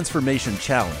Zervita Transformation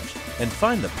Challenge and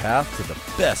find the path to the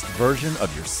best version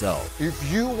of yourself.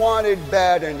 If you want it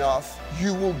bad enough,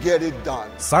 you will get it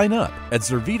done. Sign up at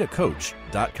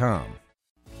ZervitaCoach.com.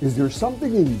 Is there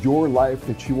something in your life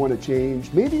that you want to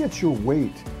change? Maybe it's your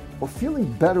weight or feeling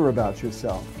better about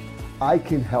yourself. I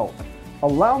can help.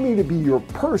 Allow me to be your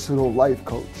personal life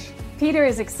coach. Peter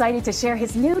is excited to share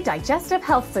his new digestive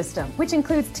health system, which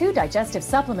includes 2 digestive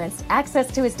supplements,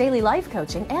 access to his daily life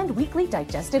coaching, and weekly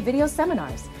digestive video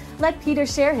seminars. Let Peter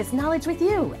share his knowledge with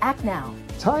you. Act now.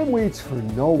 Time waits for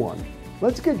no one.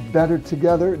 Let's get better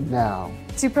together now.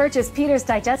 To purchase Peter's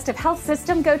digestive health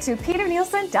system, go to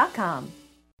peternielsen.com.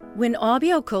 When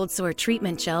Aubio Cold Sore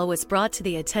Treatment Gel was brought to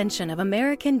the attention of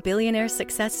American billionaire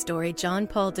success story John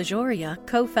Paul DeJoria,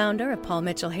 co-founder of Paul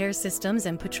Mitchell Hair Systems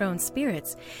and Patron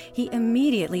Spirits, he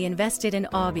immediately invested in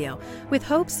Aubio with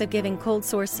hopes of giving cold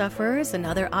sore sufferers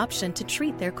another option to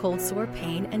treat their cold sore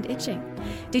pain and itching.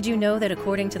 Did you know that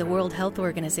according to the World Health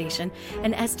Organization,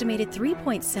 an estimated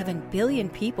 3.7 billion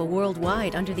people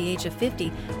worldwide under the age of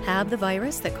 50 have the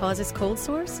virus that causes cold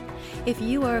sores? If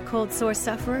you are a cold sore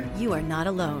sufferer, you are not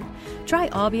alone. Try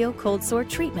Aubio Cold Sore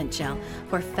Treatment Gel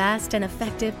for fast and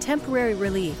effective temporary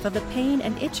relief of the pain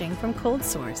and itching from cold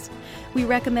sores. We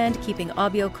recommend keeping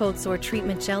Aubio Cold Sore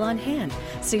Treatment Gel on hand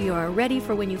so you are ready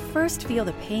for when you first feel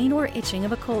the pain or itching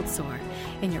of a cold sore.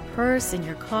 In your purse, in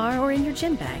your car, or in your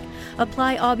gym bag,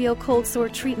 apply Aubio Cold Sore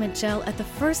Treatment Gel at the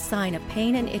first sign of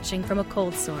pain and itching from a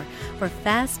cold sore for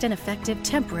fast and effective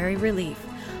temporary relief.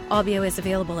 Aubio is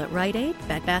available at Rite Aid,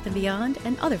 Bed Bath & Beyond,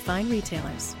 and other fine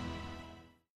retailers.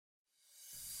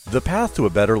 The path to a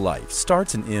better life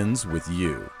starts and ends with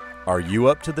you. Are you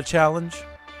up to the challenge?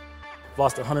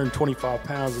 Lost 125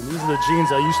 pounds, and these are the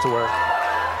jeans I used to wear.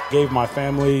 Gave my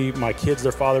family, my kids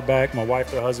their father back, my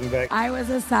wife their husband back. I was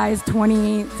a size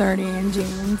 28-30 in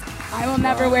jeans. I will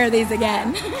never wear these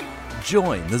again.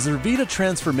 Join the Zervita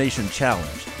Transformation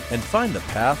Challenge and find the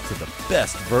path to the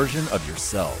best version of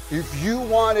yourself. If you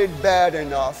want it bad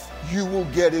enough, you will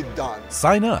get it done.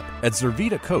 Sign up at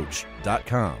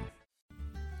ZervitaCoach.com.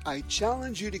 I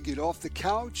challenge you to get off the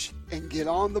couch and get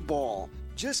on the ball.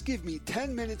 Just give me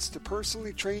 10 minutes to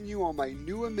personally train you on my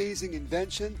new amazing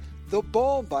invention, the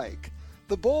ball bike.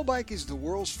 The ball bike is the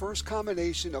world's first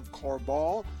combination of core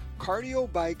ball,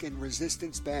 cardio bike, and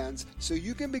resistance bands, so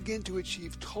you can begin to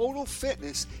achieve total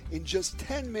fitness in just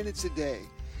 10 minutes a day.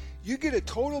 You get a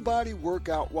total body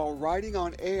workout while riding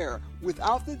on air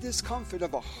without the discomfort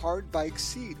of a hard bike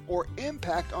seat or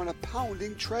impact on a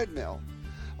pounding treadmill.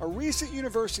 A recent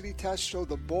university test showed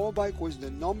the ball bike was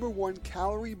the #1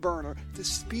 calorie burner to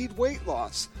speed weight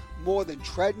loss, more than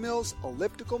treadmills,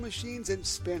 elliptical machines, and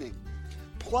spinning.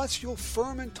 Plus, you'll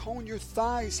firm and tone your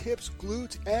thighs, hips,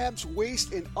 glutes, abs,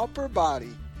 waist, and upper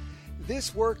body.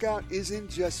 This workout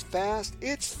isn't just fast,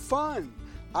 it's fun.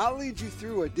 I'll lead you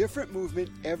through a different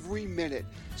movement every minute,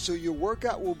 so your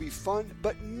workout will be fun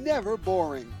but never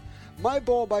boring. My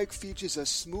ball bike features a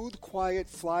smooth, quiet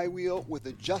flywheel with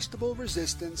adjustable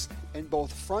resistance and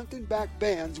both front and back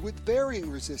bands with varying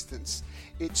resistance.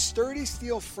 Its sturdy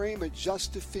steel frame adjusts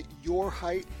to fit your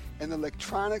height, and the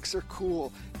electronics are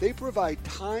cool. They provide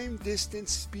time,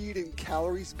 distance, speed, and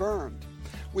calories burned.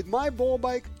 With my ball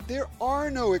bike, there are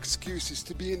no excuses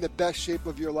to be in the best shape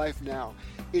of your life now.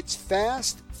 It's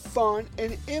fast, fun,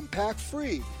 and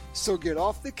impact-free. So get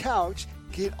off the couch,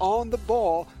 get on the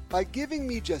ball by giving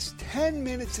me just 10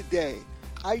 minutes a day.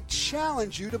 I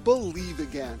challenge you to believe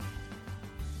again.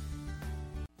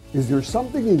 Is there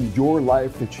something in your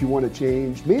life that you want to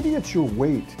change? Maybe it's your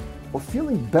weight or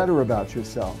feeling better about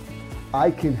yourself.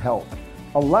 I can help.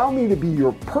 Allow me to be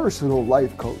your personal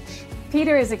life coach.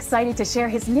 Peter is excited to share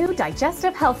his new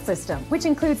digestive health system, which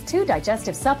includes 2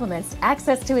 digestive supplements,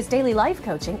 access to his daily life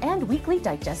coaching, and weekly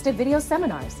digestive video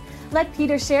seminars. Let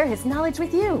Peter share his knowledge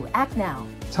with you. Act now.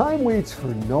 Time waits for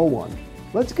no one.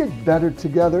 Let's get better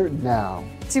together now.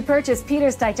 To purchase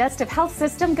Peter's digestive health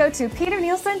system, go to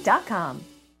peternielsen.com.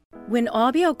 When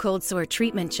Aubio Cold Sore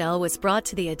Treatment Gel was brought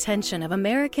to the attention of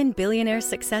American billionaire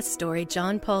success story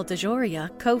John Paul DeJoria,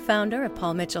 co-founder of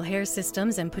Paul Mitchell Hair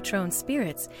Systems and Patron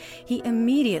Spirits, he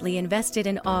immediately invested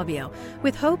in Aubio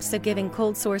with hopes of giving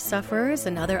cold sore sufferers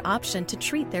another option to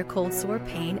treat their cold sore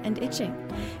pain and itching.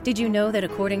 Did you know that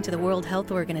according to the World Health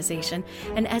Organization,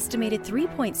 an estimated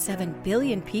 3.7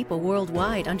 billion people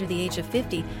worldwide under the age of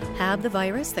 50 have the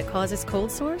virus that causes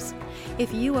cold sores?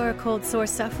 If you are a cold sore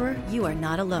sufferer, you are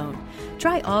not alone.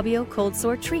 Try Aubio Cold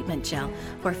Sore Treatment Gel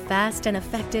for fast and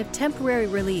effective temporary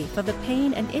relief of the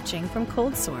pain and itching from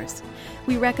cold sores.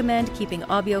 We recommend keeping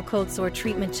Aubio Cold Sore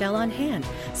Treatment Gel on hand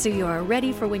so you are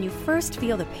ready for when you first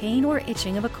feel the pain or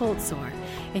itching of a cold sore.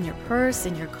 In your purse,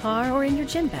 in your car, or in your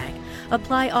gym bag,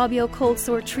 apply Aubio Cold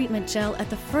Sore Treatment Gel at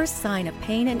the first sign of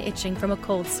pain and itching from a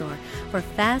cold sore for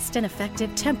fast and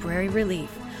effective temporary relief.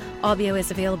 Aubio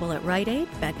is available at Rite Aid,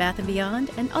 Bed Bath &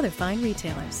 Beyond, and other fine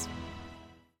retailers.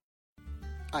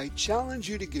 I challenge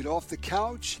you to get off the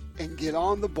couch and get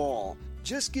on the ball.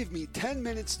 Just give me 10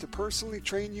 minutes to personally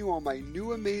train you on my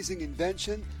new amazing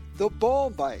invention, the ball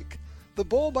bike. The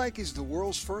ball bike is the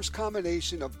world's first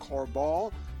combination of core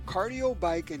ball, cardio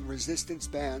bike, and resistance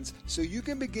bands, so you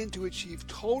can begin to achieve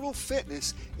total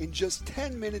fitness in just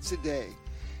 10 minutes a day.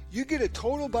 You get a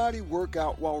total body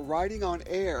workout while riding on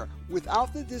air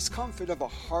without the discomfort of a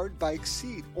hard bike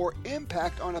seat or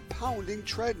impact on a pounding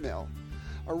treadmill.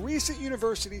 A recent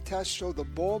university test showed the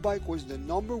ball bike was the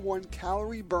 #1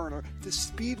 calorie burner to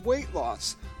speed weight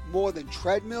loss, more than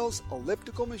treadmills,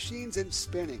 elliptical machines, and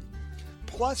spinning.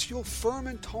 Plus, you'll firm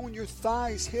and tone your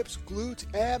thighs, hips,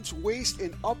 glutes, abs, waist,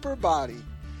 and upper body.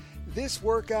 This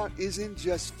workout isn't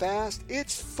just fast,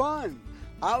 it's fun.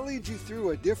 I'll lead you through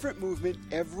a different movement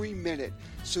every minute,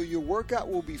 so your workout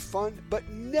will be fun but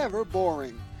never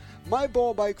boring. My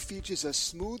ball bike features a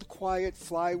smooth, quiet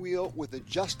flywheel with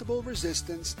adjustable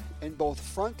resistance and both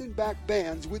front and back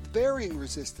bands with varying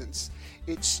resistance.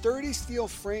 Its sturdy steel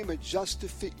frame adjusts to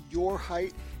fit your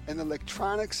height, and the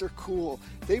electronics are cool.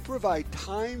 They provide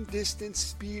time, distance,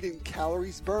 speed, and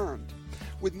calories burned.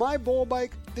 With my ball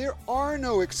bike, there are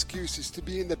no excuses to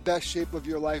be in the best shape of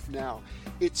your life now.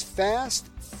 It's fast,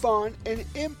 fun, and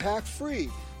impact-free.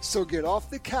 So get off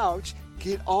the couch,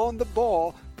 get on the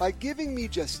ball by giving me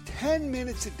just 10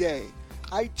 minutes a day.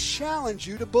 I challenge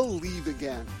you to believe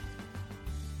again.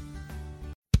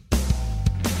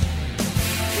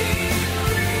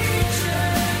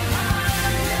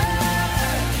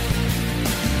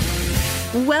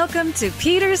 Welcome to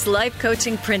Peter's Life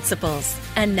Coaching Principles.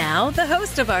 And now, the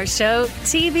host of our show,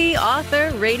 TV,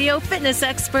 author, radio fitness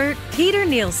expert, Peter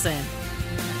Nielsen.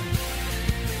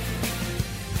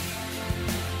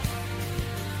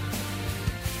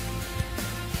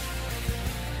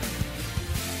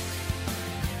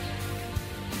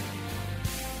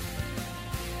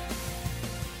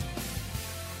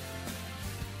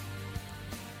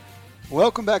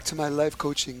 Welcome back to my life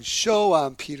coaching show.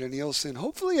 I'm Peter Nielsen.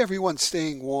 Hopefully everyone's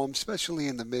staying warm, especially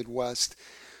in the Midwest.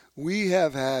 We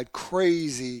have had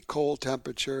crazy cold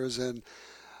temperatures, and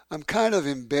I'm kind of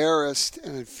embarrassed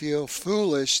and I feel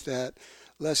foolish that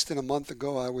less than a month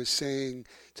ago I was saying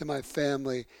to my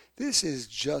family, this is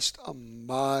just a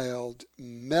mild,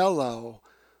 mellow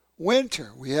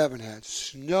winter. We haven't had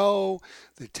snow.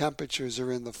 The temperatures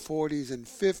are in the 40s and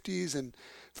 50s, and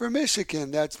for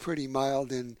Michigan, that's pretty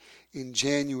mild in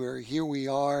January. Here we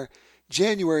are,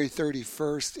 January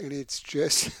 31st, and it's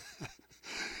just,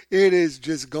 it is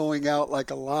just going out like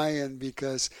a lion,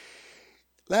 because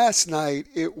last night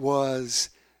it was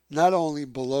not only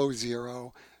below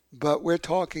zero, but we're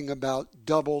talking about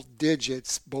double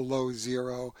digits below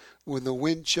zero with the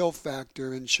wind chill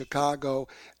factor in Chicago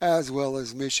as well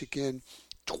as Michigan,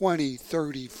 20,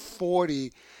 30,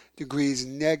 40 degrees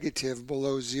negative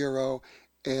below zero.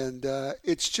 And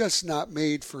it's just not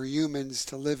made for humans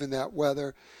to live in that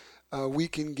weather. We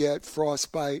can get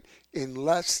frostbite in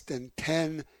less than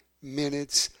 10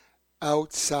 minutes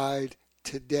outside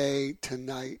today,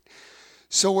 tonight.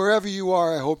 So wherever you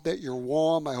are, I hope that you're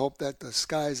warm. I hope that the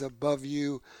skies above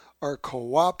you are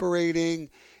cooperating.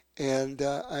 And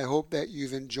I hope that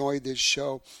you've enjoyed this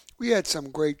show. We had some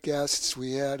great guests.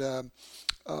 We had a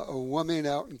woman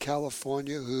out in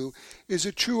California who is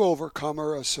a true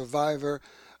overcomer, a survivor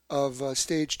of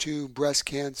stage 2 breast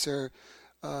cancer.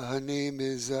 Her name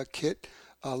is Kit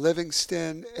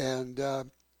Livingston, and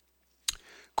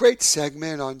great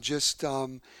segment on just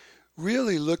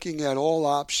really looking at all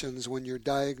options when you're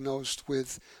diagnosed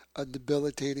with a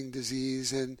debilitating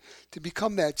disease, and to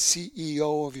become that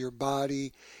CEO of your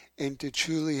body and to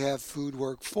truly have food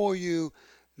work for you,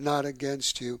 not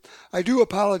against you. I do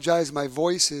apologize. My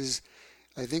voice is,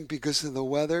 I think because of the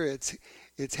weather, it's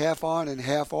half on and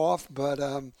half off, but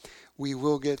we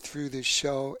will get through this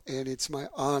show, and it's my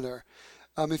honor.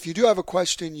 If you do have a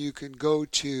question, you can go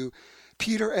to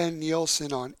Peter N.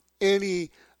 Nielsen on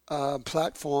any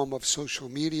platform of social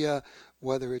media,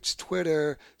 whether it's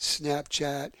Twitter,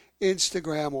 Snapchat,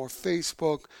 Instagram, or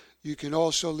Facebook. You can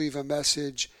also leave a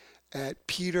message at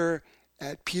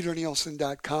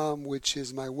peternielsen.com, which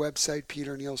is my website,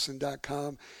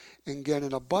 peternielsen.com, and get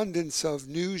an abundance of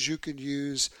news you could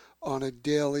use on a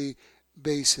daily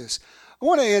basis. I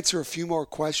want to answer a few more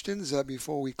questions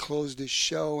before we close this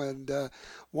show, and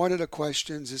one of the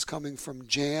questions is coming from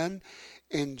Jan,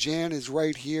 and Jan is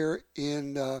right here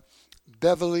in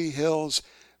Beverly Hills,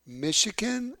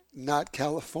 Michigan, not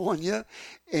California,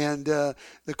 and the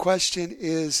question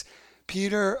is,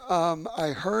 Peter,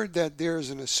 I heard that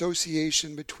there's an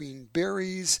association between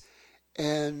berries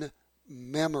and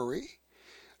memory.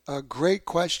 A great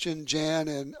question, Jan,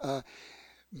 and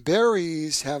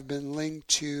berries have been linked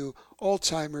to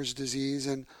Alzheimer's disease,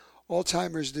 and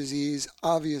Alzheimer's disease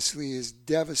obviously is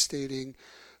devastating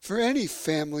for any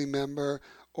family member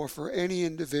or for any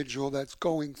individual that's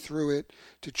going through it,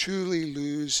 to truly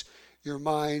lose your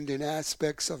mind and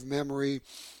aspects of memory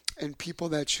and people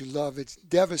that you love. It's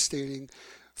devastating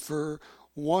for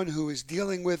one who is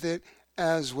dealing with it,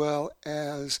 as well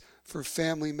as for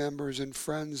family members and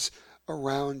friends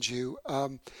around you.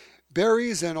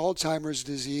 Berries and Alzheimer's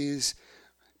disease,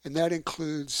 and that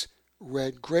includes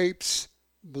red grapes,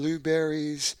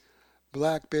 blueberries,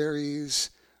 blackberries,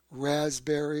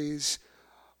 raspberries,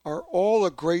 are all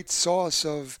a great source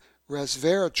of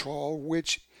resveratrol,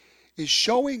 which is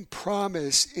showing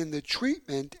promise in the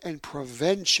treatment and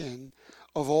prevention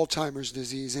of Alzheimer's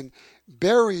disease. And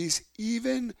berries,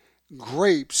 even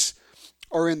grapes,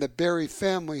 are in the berry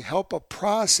family, help a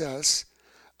process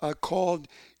called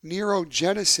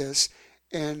neurogenesis,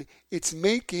 and it's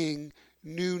making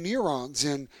new neurons,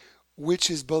 and which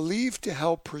is believed to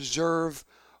help preserve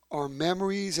our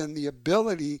memories and the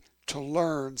ability to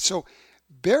learn. So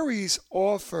berries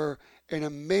offer an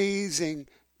amazing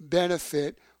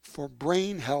benefit for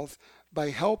brain health by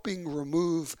helping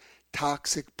remove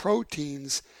toxic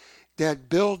proteins that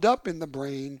build up in the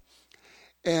brain.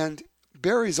 And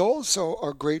berries also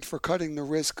are great for cutting the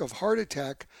risk of heart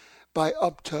attack by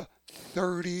up to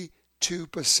 32%.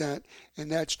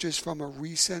 And that's just from a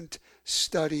recent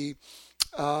study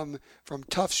from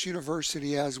Tufts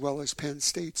University as well as Penn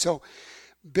State. So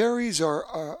berries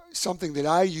are something that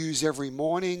I use every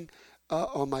morning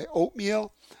on my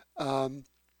oatmeal. I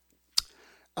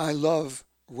love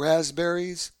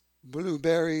raspberries,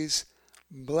 blueberries,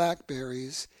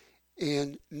 blackberries,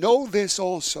 and know this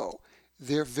also.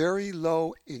 They're very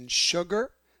low in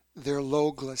sugar. They're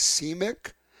low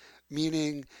glycemic,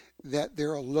 meaning that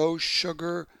they're a low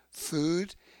sugar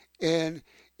food. And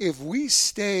if we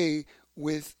stay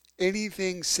with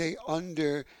anything, say,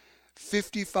 under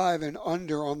 55 and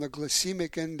under on the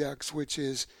glycemic index, which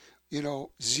is, 0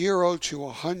 to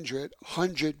 100,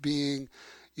 100 being,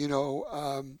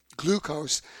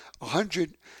 glucose,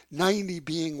 190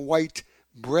 being white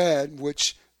bread,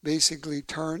 which basically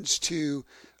turns to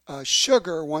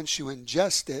sugar once you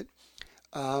ingest it.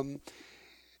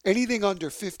 Anything under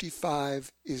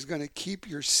 55 is going to keep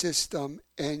your system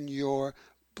and your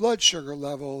blood sugar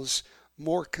levels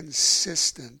more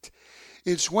consistent.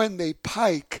 It's when they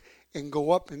pike and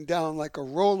go up and down like a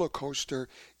roller coaster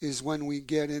is when we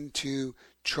get into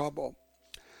trouble.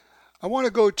 I want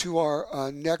to go to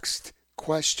our next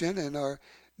question, and our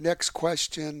next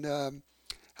question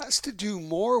has to do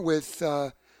more with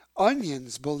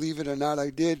onions, believe it or not. I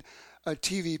did a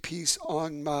TV piece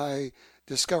on my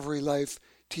Discovery Life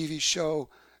TV show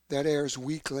that airs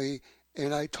weekly,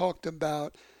 and I talked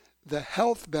about the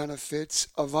health benefits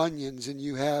of onions. And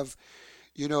you have,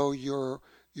 your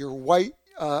white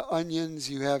onions,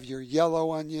 you have your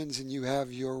yellow onions, and you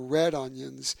have your red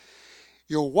onions.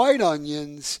 Your white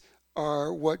onions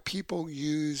are what people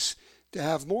use to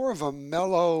have more of a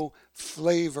mellow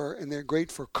flavor, and they're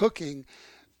great for cooking.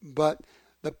 But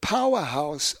the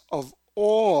powerhouse of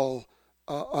all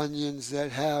onions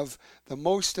that have the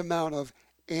most amount of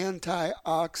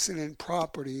antioxidant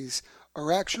properties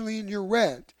are actually in your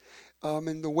red.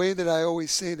 And the way that I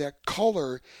always say that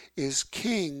color is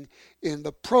king in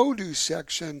the produce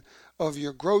section of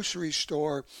your grocery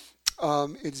store,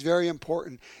 it's very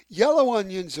important. Yellow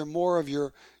onions are more of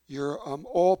your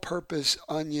all-purpose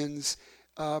onions,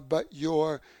 but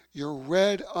your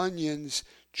red onions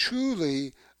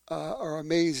truly are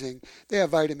amazing. They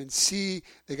have vitamin C.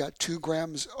 They got 2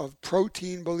 grams of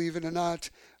protein, believe it or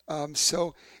not.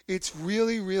 So it's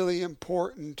really, really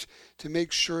important to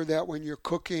make sure that when you're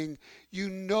cooking, you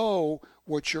know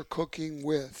what you're cooking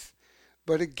with.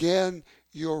 But again,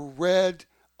 your red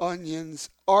onions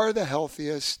are the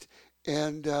healthiest,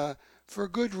 and for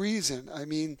good reason. I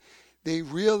mean, they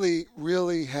really,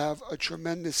 really have a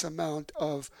tremendous amount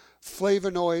of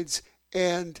flavonoids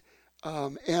and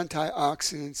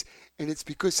antioxidants, and it's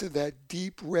because of that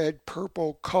deep red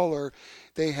purple color.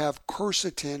 They have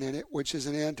quercetin in it, which is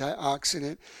an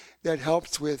antioxidant that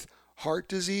helps with heart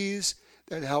disease,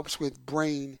 that helps with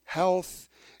brain health,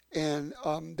 and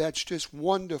that's just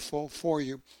wonderful for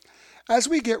you. As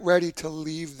we get ready to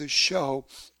leave the show,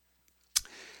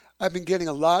 I've been getting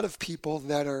a lot of people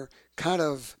that are kind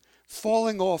of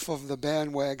falling off of the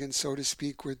bandwagon, so to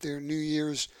speak, with their New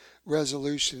Year's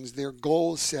resolutions, their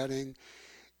goal setting.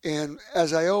 And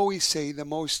as I always say, the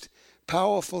most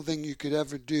powerful thing you could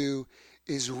ever do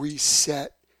is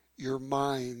reset your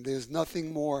mind. There's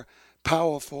nothing more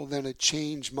powerful than a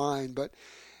changed mind. But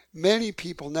many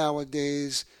people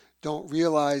nowadays don't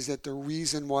realize that the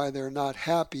reason why they're not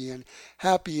happy, and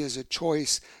happy is a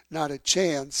choice, not a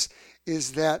chance,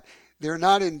 is that they're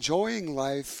not enjoying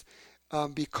life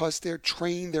because they're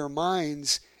trained their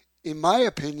minds, in my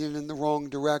opinion, in the wrong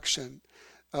direction.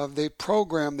 They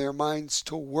program their minds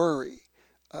to worry.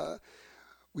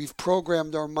 We've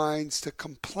programmed our minds to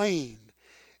complain.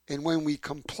 And when we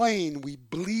complain, we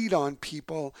bleed on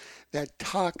people, that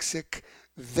toxic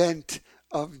vent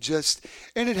of just,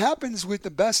 and it happens with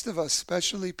the best of us,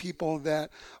 especially people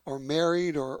that are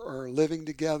married or living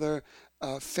together,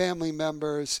 family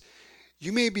members.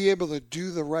 You may be able to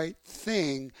do the right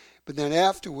thing, but then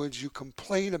afterwards you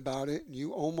complain about it and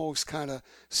you almost kind of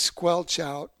squelch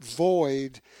out,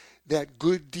 void that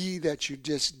good deed that you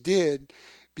just did,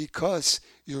 because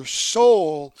your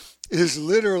soul is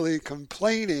literally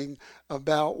complaining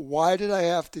about, why did I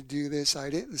have to do this? I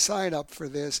didn't sign up for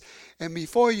this. And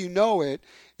before you know it,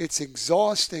 it's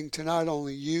exhausting to not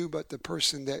only you, but the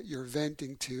person that you're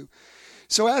venting to.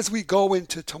 So as we go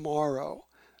into tomorrow,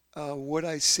 what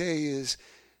I say is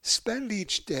spend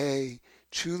each day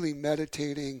truly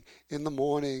meditating in the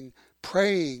morning,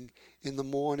 praying in the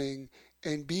morning,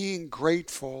 and being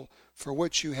grateful for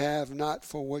what you have, not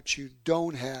for what you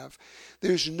don't have.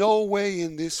 There's no way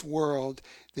in this world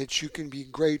that you can be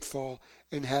grateful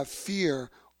and have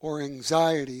fear or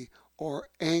anxiety or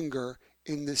anger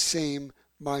in the same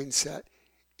mindset.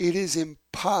 It is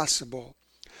impossible.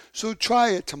 So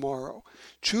try it tomorrow.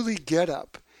 Truly get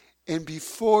up, and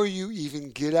before you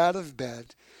even get out of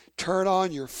bed, turn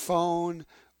on your phone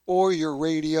or your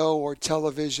radio or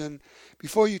television.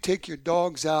 Before you take your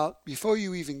dogs out, before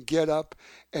you even get up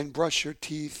and brush your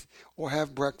teeth or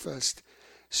have breakfast,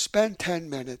 spend 10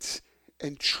 minutes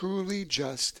and truly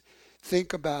just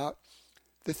think about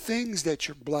the things that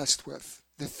you're blessed with,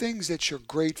 the things that you're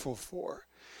grateful for,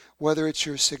 whether it's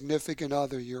your significant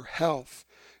other, your health,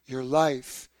 your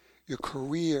life, your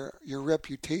career, your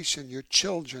reputation, your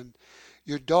children,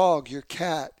 your dog, your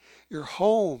cat, your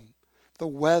home, the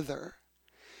weather.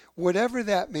 Whatever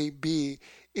that may be,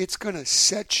 it's going to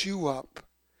set you up.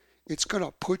 It's going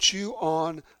to put you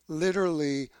on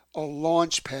literally a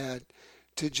launch pad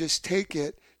to just take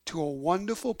it to a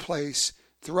wonderful place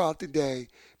throughout the day,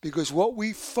 because what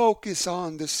we focus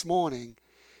on this morning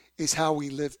is how we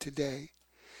live today.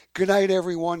 Good night,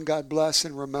 everyone. God bless.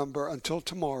 And remember, until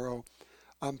tomorrow,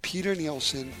 I'm Peter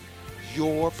Nielsen,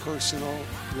 your personal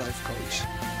life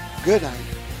coach. Good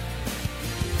night.